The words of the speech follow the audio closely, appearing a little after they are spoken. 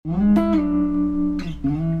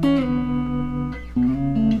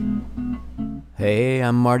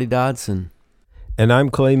I'm Marty Dodson. And I'm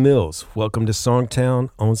Clay Mills. Welcome to Songtown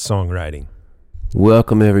on Songwriting.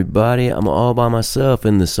 Welcome, everybody. I'm all by myself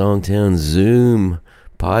in the Songtown Zoom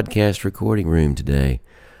podcast recording room today.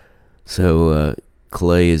 So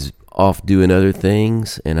Clay is off doing other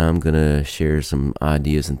things, and I'm going to share some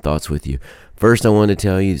ideas and thoughts with you. First, I want to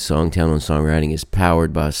tell you Songtown on Songwriting is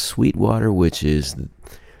powered by Sweetwater, which is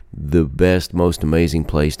the best, most amazing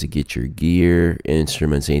place to get your gear,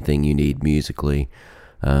 instruments, anything you need musically.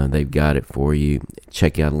 They've got it for you.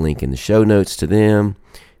 Check out a link in the show notes to them.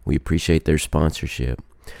 We appreciate their sponsorship.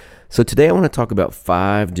 So today I want to talk about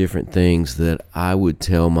 5 different things that I would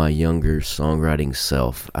tell my younger songwriting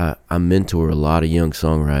self. I mentor a lot of young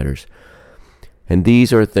songwriters, and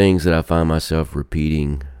these are things that I find myself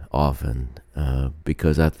repeating often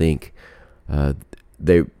because I think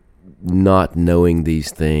they not knowing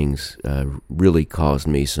these things really caused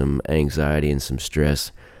me some anxiety and some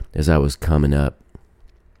stress as I was coming up.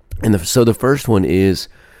 And so the first one is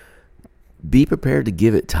be prepared to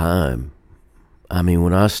give it time. I mean,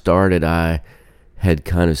 when I started, I had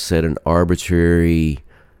kind of set an arbitrary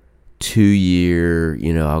 2-year,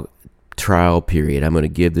 trial period. I'm going to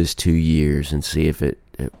give this 2 years and see if it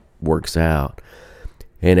works out.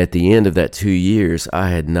 And at the end of that 2 years, I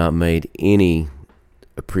had not made any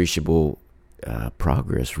appreciable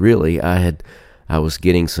progress. Really, I was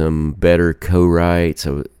getting some better co-writes.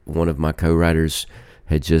 One of my co-writers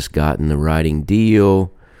had just gotten the writing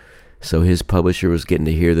deal. So his publisher was getting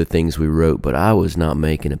to hear the things we wrote, but I was not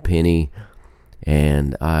making a penny,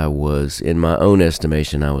 and I was, in my own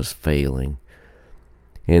estimation, I was failing.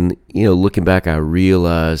 And, looking back, I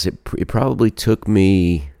realized it probably took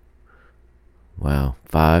me,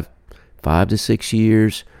 5 to 6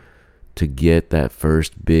 years to get that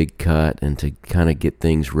first big cut and to kind of get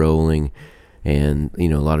things rolling. And,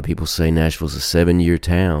 a lot of people say Nashville's a 7-year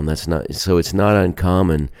town. So it's not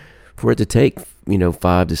uncommon for it to take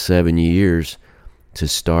 5 to 7 years to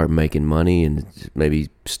start making money and maybe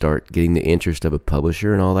start getting the interest of a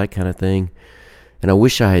publisher and all that kind of thing. And I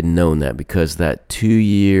wish I had known that, because that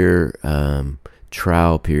 2-year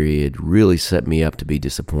trial period really set me up to be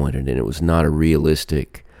disappointed, and it was not a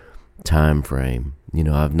realistic time frame.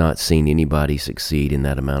 I've not seen anybody succeed in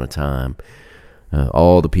that amount of time.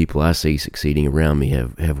 All the people I see succeeding around me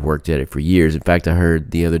have worked at it for years. In fact, I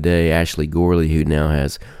heard the other day Ashley Gorley, who now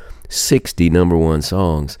has 60 number one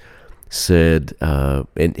songs, said,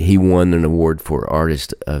 and he won an award for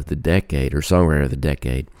Artist of the Decade or Songwriter of the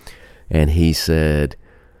Decade. And he said,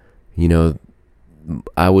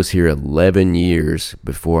 I was here 11 years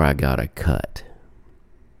before I got a cut.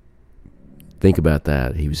 Think about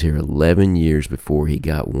that. He was here 11 years before he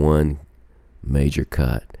got one major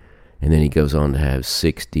cut. And then he goes on to have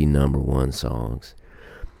 60 number one songs.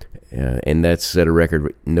 And that's set a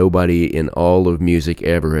record. Nobody in all of music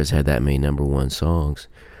ever has had that many number one songs.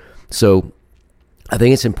 So I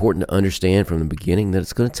think it's important to understand from the beginning that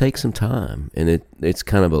it's going to take some time. And it's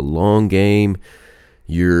kind of a long game.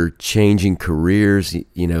 You're changing careers,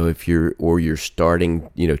 if you're starting,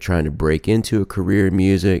 trying to break into a career in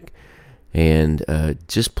music. And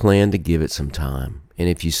just plan to give it some time. And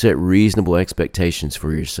if you set reasonable expectations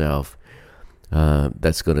for yourself,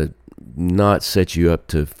 that's going to not set you up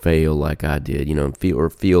to fail like I did,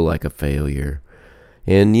 feel like a failure.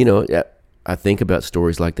 And, I think about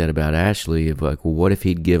stories like that about Ashley of like, well, what if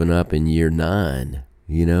he'd given up in year 9,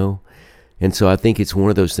 And so I think it's one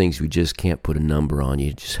of those things we just can't put a number on.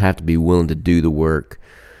 You just have to be willing to do the work,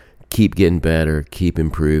 keep getting better, keep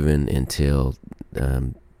improving until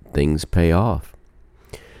things pay off.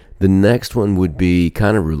 The next one would be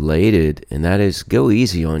kind of related, and that is go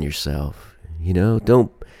easy on yourself.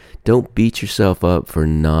 Don't beat yourself up for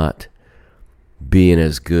not being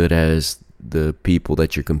as good as the people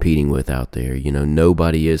that you're competing with out there.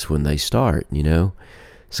 Nobody is when they start,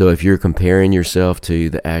 So if you're comparing yourself to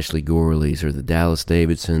the Ashley Gorleys or the Dallas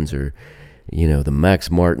Davidsons or, the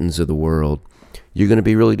Max Martins of the world, you're going to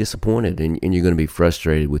be really disappointed and you're going to be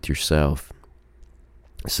frustrated with yourself.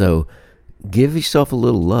 So give yourself a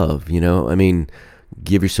little love,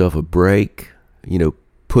 give yourself a break,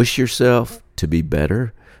 push yourself to be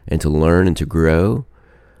better and to learn and to grow,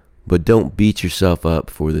 but don't beat yourself up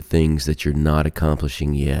for the things that you're not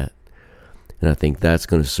accomplishing yet. And I think that's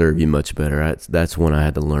going to serve you much better. That's one I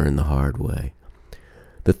had to learn the hard way.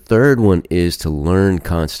 The third one is to learn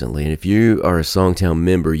constantly. And if you are a Songtown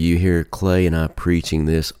member, you hear Clay and I preaching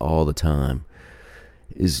this all the time.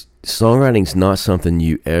 Songwriting's not something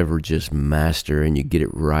you ever just master and you get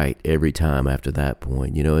it right every time after that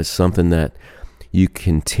point. It's something that you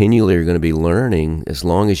continually are going to be learning as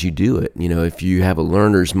long as you do it. If you have a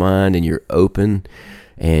learner's mind and you're open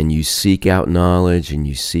and you seek out knowledge and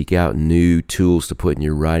you seek out new tools to put in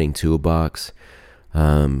your writing toolbox,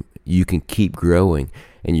 you can keep growing.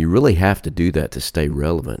 And you really have to do that to stay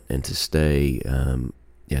relevant and to stay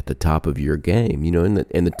at the top of your game. And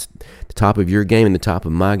the top of your game and the top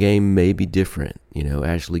of my game may be different.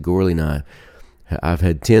 Ashley Gorley and I've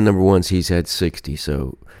had 10 number ones, he's had 60,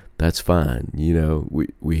 so that's fine.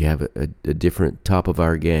 We have a different top of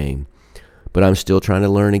our game, but I'm still trying to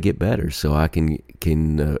learn and get better so I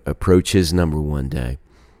can approach his number one day.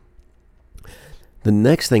 The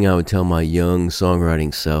next thing I would tell my young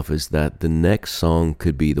songwriting self is that the next song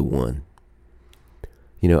could be the one.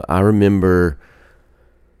 I remember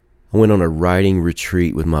I went on a writing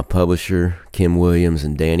retreat with my publisher, Kim Williams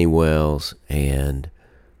and Danny Wells, and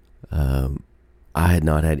I had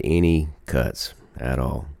not had any cuts at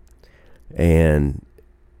all. And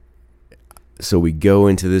so we go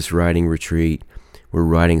into this writing retreat, we're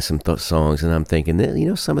writing some songs, and I'm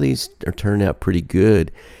thinking, some of these are turning out pretty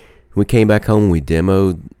good. We came back home and we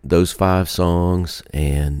demoed those 5 songs,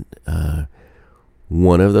 and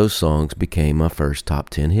one of those songs became my first top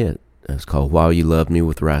 10 hit. It was called While You Loved Me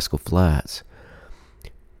with Rascal Flatts.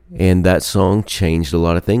 And that song changed a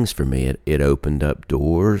lot of things for me. It opened up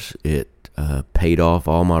doors. It paid off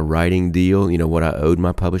all my writing deal, what I owed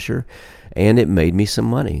my publisher, and it made me some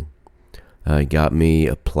money. It got me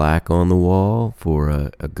a plaque on the wall for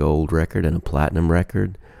a gold record and a platinum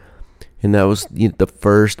record. And that was the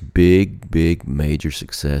first big major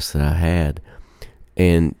success that I had.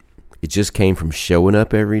 And it just came from showing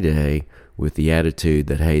up every day with the attitude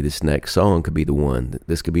that, hey, this next song could be the one.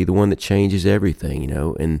 This could be the one that changes everything,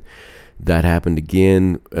 And that happened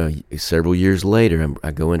again several years later.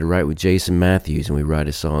 I go in to write with Jason Matthews, and we write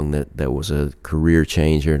a song that was a career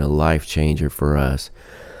changer and a life changer for us.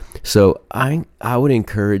 So I would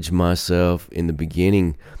encourage myself in the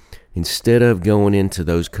beginning, instead of going into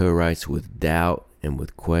those co-writes with doubt and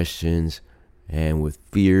with questions and with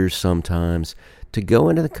fears sometimes, to go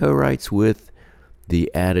into the co-writes with the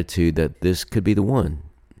attitude that this could be the one.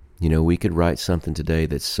 We could write something today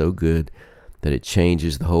that's so good that it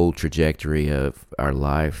changes the whole trajectory of our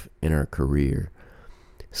life and our career.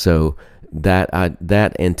 So that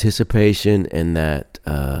anticipation and that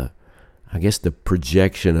I guess the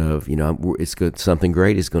projection of, it's good, something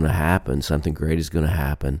great is going to happen,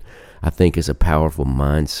 I think is a powerful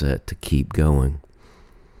mindset to keep going.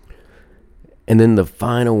 And then the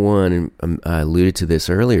final one, and I alluded to this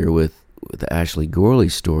earlier with the Ashley Gorley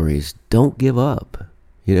stories, don't give up.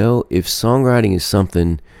 If songwriting is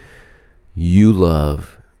something you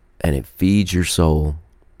love and it feeds your soul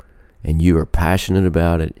and you are passionate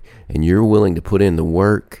about it and you're willing to put in the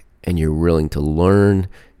work and you're willing to learn,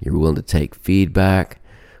 you're willing to take feedback,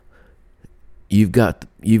 you've got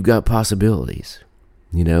possibilities,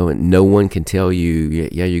 and no one can tell you,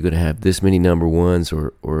 yeah, you're going to have this many number ones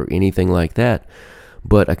or anything like that.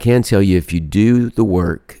 But I can tell you, if you do the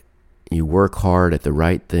work, you work hard at the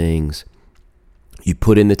right things, you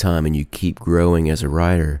put in the time and you keep growing as a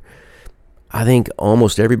writer, I think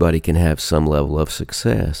almost everybody can have some level of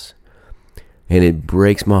success. And it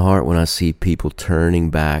breaks my heart when I see people turning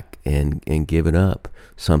back and giving up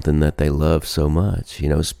something that they love so much,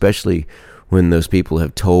 especially when those people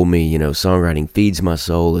have told me, songwriting feeds my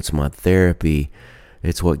soul, it's my therapy,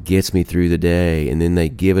 it's what gets me through the day, and then they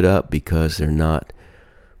give it up because they're not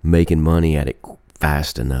making money at it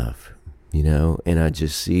fast enough, and I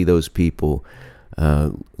just see those people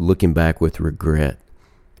looking back with regret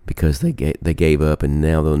because they gave up, and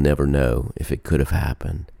now they'll never know if it could have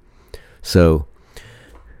happened. So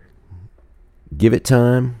give it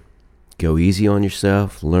time, go easy on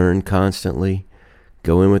yourself, learn constantly,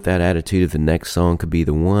 go in with that attitude of the next song could be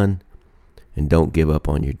the one, and don't give up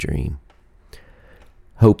on your dream.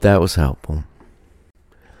 Hope that was helpful.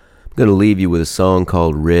 I'm going to leave you with a song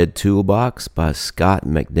called Red Toolbox by Scott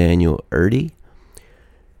McDaniel Erdy.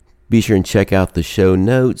 Be sure and check out the show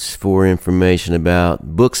notes for information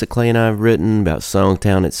about books that Clay and I have written, about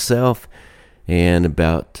Songtown itself, and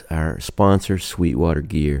about our sponsor, Sweetwater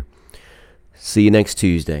Gear. See you next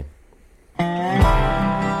Tuesday.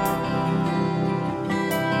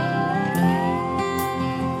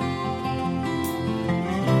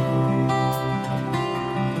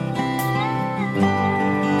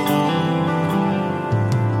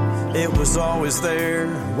 It was always there,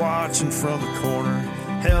 watching from the corner.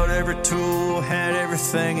 Held every tool, had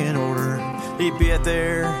everything in order. He'd be out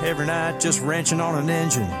there every night just wrenching on an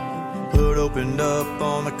engine. Hood opened up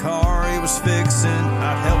on the car he was fixing.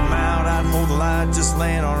 I'd help him out, I'd hold the light just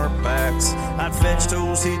laying on our backs. I'd fetch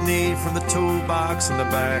tools he'd need from the toolbox in the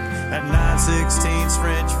back. That 9/16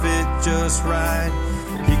 French fit just right.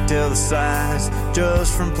 You can tell the size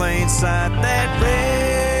just from plain sight. That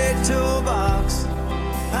red toolbox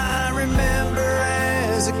I remember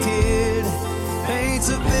as a kid paints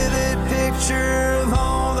a vivid picture of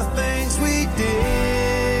all the things we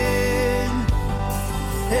did.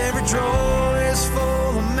 Every drawer is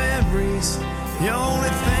full of memories, the only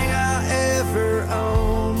thing I ever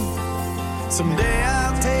own. Someday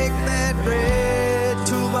I'll take that red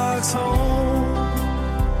toolbox home.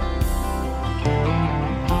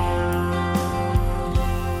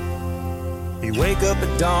 He'd wake up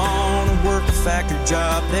at dawn and work a factory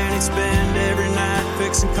job, then he'd spend every night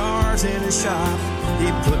fixing cars in his shop. He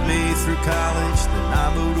put me through college, then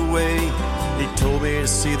I moved away. He told me to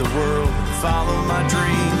see the world and follow my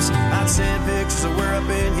dreams. I'd send pictures of where I've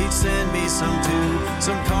been, he'd send me some too.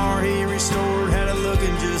 Some car he restored had it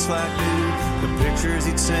looking just like new. The pictures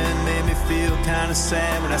he'd send made me feel kinda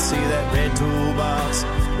sad when I see that red toolbox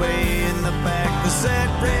way in the back. 'Cause that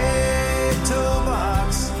red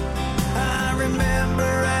toolbox I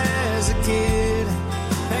remember as a kid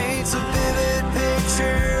paints a vivid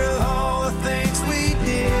picture of all the things we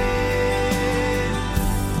did.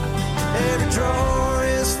 Every drawer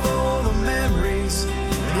is full of memories,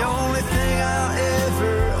 the only thing I'll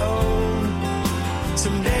ever own.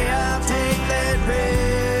 Someday I'll take that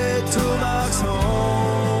red toolbox home.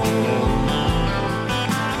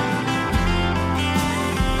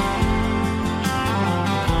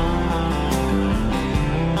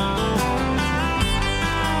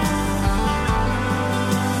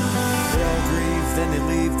 They all grieve, then they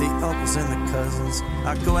leave the uncles and the cousins.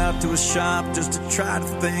 I go out to a shop just to try to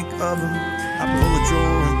think of them. I pull a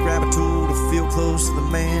drawer and grab a tool to feel close to the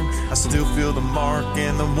man. I still feel the mark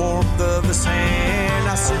and the warmth of his hand.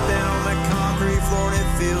 I sit down on that concrete floor and it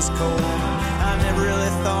feels cold. I never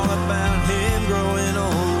really thought about him growing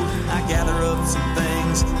old. I gather up some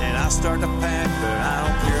things and I start to pack, but I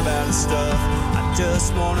don't care about his stuff. I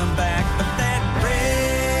just want him back. But that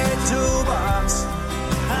red toolbox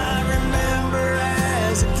I remember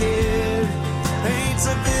as a kid paints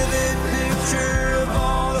a vivid picture of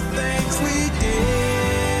all the things we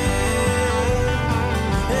did.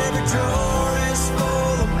 Every drawer is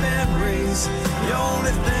full of memories, the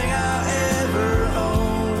only thing I'll ever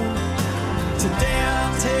own. Today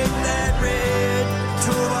I'll take that red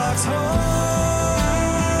toolbox home.